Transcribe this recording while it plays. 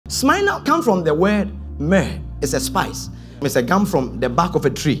Smyrna comes from the word myrrh. It's a spice. It's a gum from the bark of a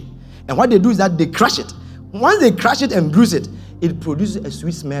tree. And what they do is that they crush it. Once they crush it and bruise it, it produces a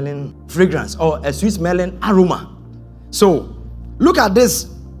sweet smelling fragrance or a sweet smelling aroma. So look at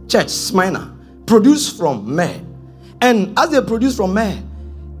this church, Smyrna, produced from myrrh. And as they produce from myrrh,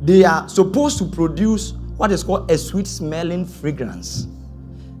 they are supposed to produce what is called a sweet smelling fragrance.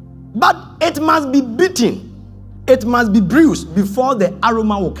 But it must be beaten. It must be bruised before the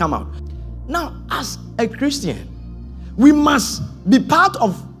aroma will come out. Now, as a Christian, we must be part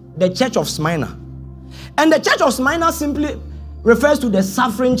of the church of Smyrna. And the church of Smyrna simply refers to the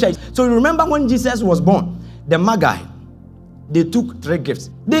suffering church. So you remember when Jesus was born, the Magi, they took 3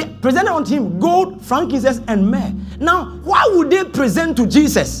 gifts. They presented unto him gold, frankincense, and myrrh. Now, why would they present to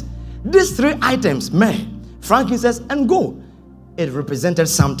Jesus these 3 items, myrrh, frankincense, and gold? It represented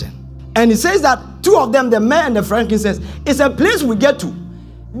something. And it says that 2 of them, the myrrh and the frankincense, is a place we get to.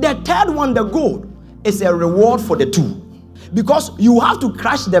 The 3rd one, the gold, is a reward for the 2. Because you have to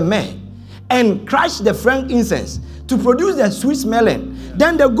crush the myrrh and crush the frankincense to produce the sweet smelling.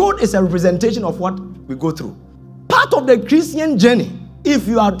 Then the gold is a representation of what we go through. Part of the Christian journey, if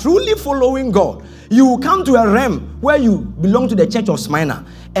you are truly following God, you will come to a realm where you belong to the church of Smyrna.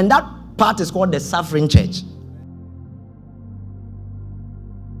 And that part is called the suffering church.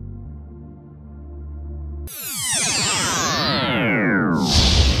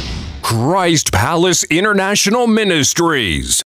 Christ Palace International Ministries.